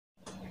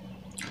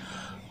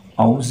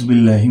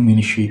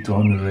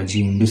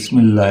Auzubillahiminashaitanirrajim.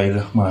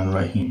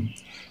 Bismillahirrahmanirrahim.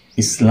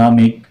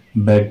 Islamic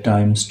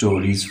bedtime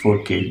stories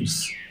for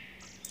kids.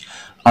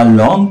 A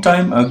long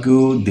time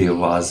ago, there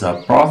was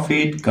a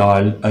prophet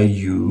called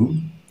Ayyub,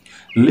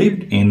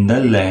 lived in the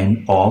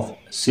land of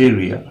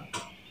Syria.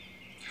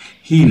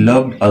 He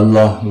loved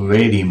Allah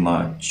very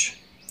much.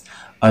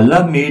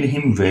 Allah made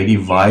him very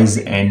wise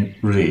and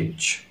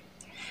rich.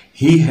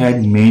 He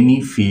had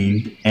many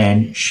fields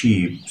and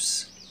sheep.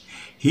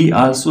 He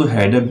also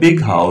had a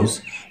big house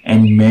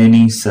and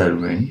many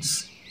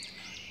servants.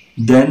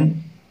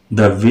 Then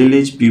the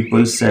village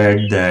people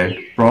said that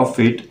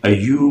Prophet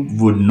Ayyub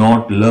would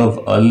not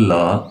love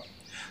Allah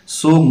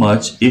so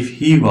much if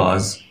he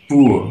was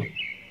poor.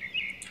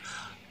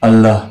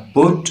 Allah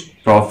put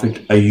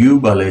Prophet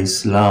Ayyub alayhi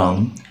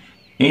salam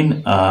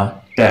in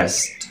a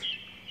test.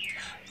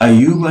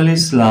 Ayyub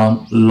alayhi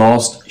salam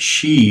lost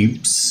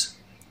sheep,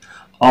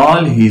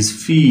 all his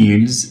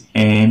fields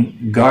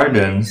and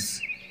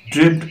gardens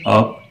dried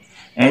up,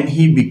 and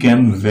he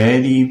became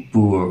very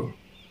poor.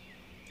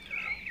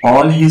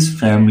 All his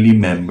family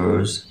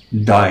members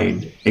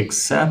died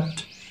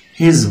except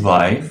his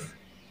wife,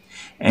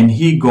 and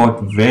he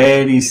got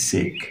very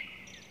sick.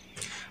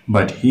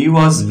 But he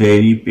was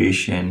very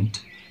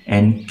patient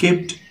and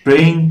kept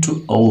praying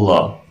to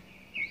Allah.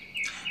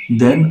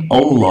 Then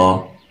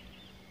Allah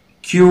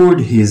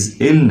cured his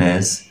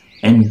illness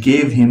and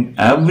gave him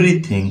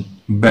everything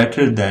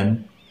better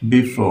than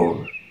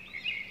before.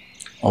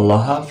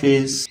 Allah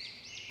Hafiz.